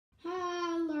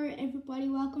everybody,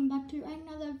 welcome back to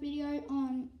another video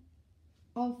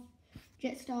of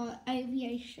Jetstar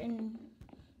Aviation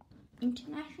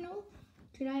International.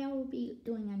 Today I will be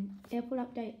doing an airport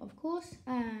update, of course,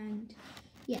 and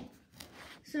yeah.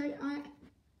 So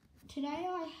today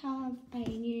I have a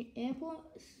new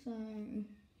airport, so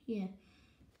yeah.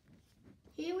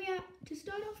 Here we are. To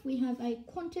start off, we have a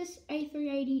Qantas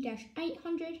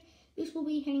A380-800. This will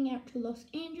be heading out to Los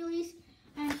Angeles.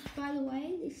 And by the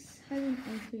way, this has an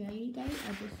A380 gate.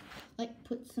 I just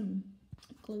put some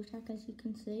glue tack, as you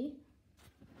can see.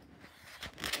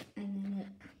 And then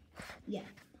yeah.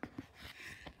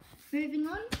 Moving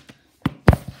on,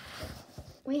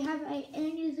 we have a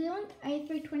Air New Zealand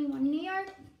A321neo.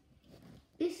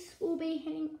 This will be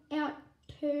heading out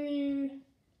to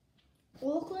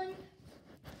Auckland.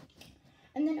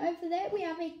 And then over there we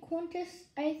have a Qantas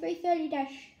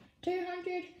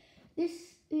A330-200.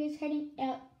 This is heading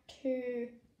out to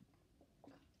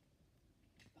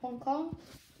Hong Kong.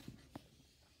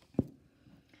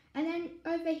 And then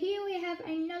over here we have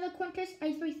another Qantas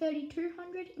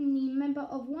A330-200 in the Member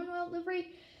of One World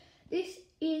livery. This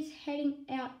is heading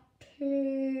out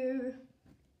to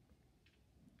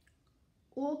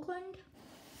Auckland.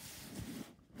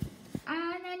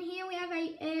 And then here we have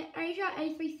a Air Asia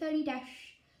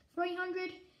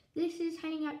A330-300. This is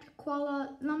heading out to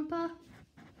Kuala Lumpur.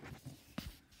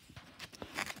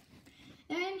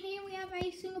 And here we have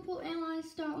a Singapore Airlines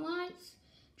Star Alliance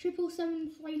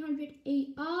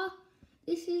 777-300ER.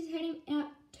 This is heading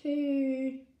out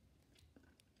to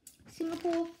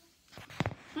Singapore.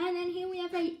 And then here we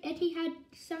have a Etihad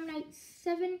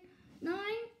 7879.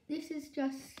 This is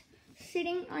just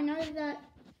sitting. I know that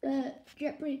the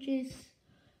jet bridge is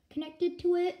connected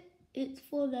to it. It's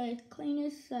for the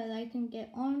cleaners so they can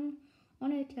get on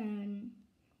it and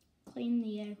clean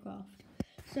the aircraft.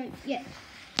 So yeah.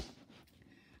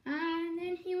 And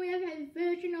then here we have a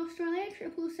Virgin Australia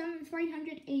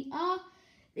 777-300ER.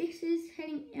 This is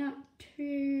heading out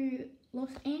to Los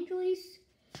Angeles.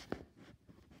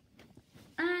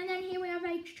 And then here we have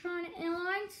a China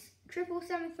Airlines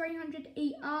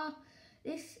 777-300ER.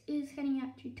 This is heading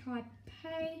out to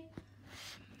Taipei.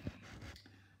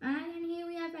 And then here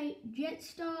we have a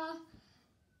Jetstar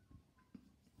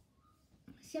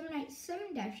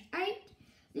 787-8.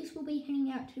 This will be heading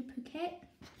out to Phuket.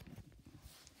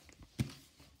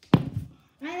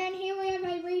 And then here we have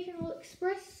a Regional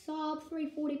Express Saab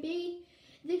 340B.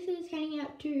 This is heading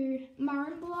out to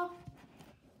Murrumbeena.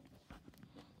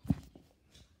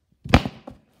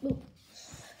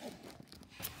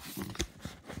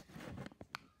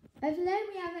 Over there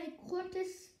we have a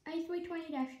Qantas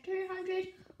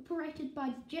A320-200 operated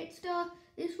by Jetstar.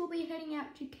 This will be heading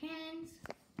out to Cairns.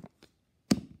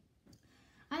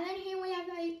 And then here we have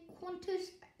a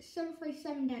Qantas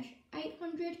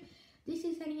 737-800. This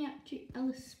is heading out to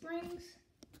Alice Springs.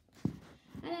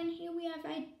 And then here we have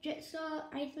a Jetstar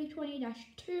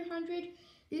A320-200.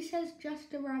 This has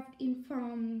just arrived in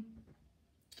from,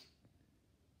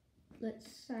 let's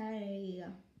say,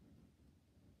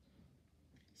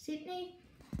 Sydney.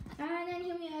 And then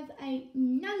here we have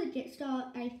another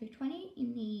Jetstar A320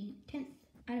 in the 10th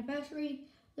anniversary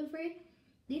livery.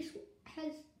 This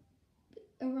has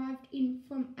arrived in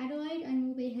from Adelaide and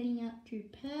will be heading out to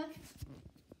Perth.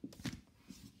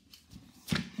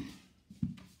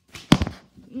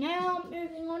 Now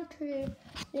moving on to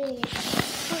the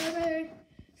cargo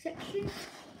section.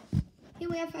 Here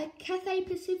we have a Cathay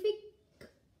Pacific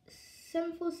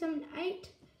 7478.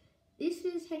 This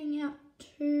is heading out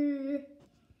to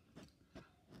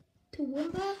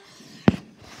Toowoomba.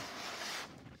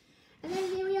 And then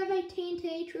here we have a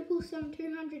TNT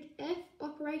 777-200F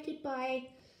operated by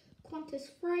Qantas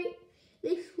Freight.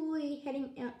 This will be heading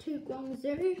out to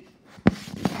Guangzhou.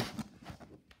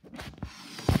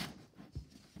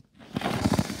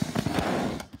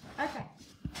 Okay.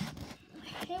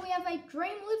 Here we have a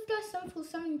Dreamlifter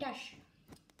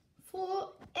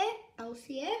 747-4F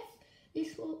LCF.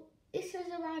 This has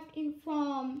arrived in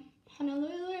from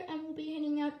Honolulu and will be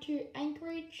heading out to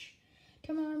Anchorage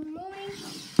tomorrow morning.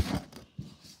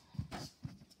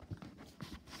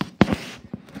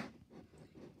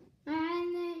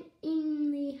 And then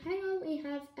in the hangar we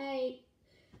have a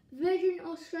Virgin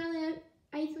Australia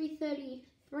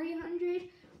A330-300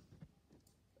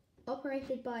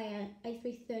 operated by a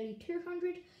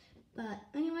A330-200. But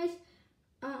anyways,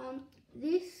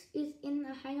 this is in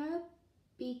the hangar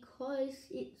because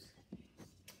it's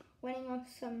waiting on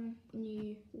some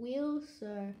new wheels,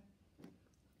 so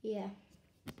yeah.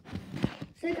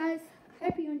 So guys,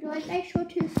 hope you enjoyed. Make sure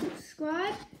to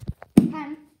subscribe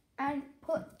and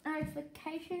put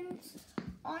notifications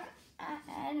on,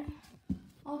 and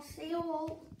I'll see you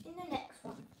all in the next one.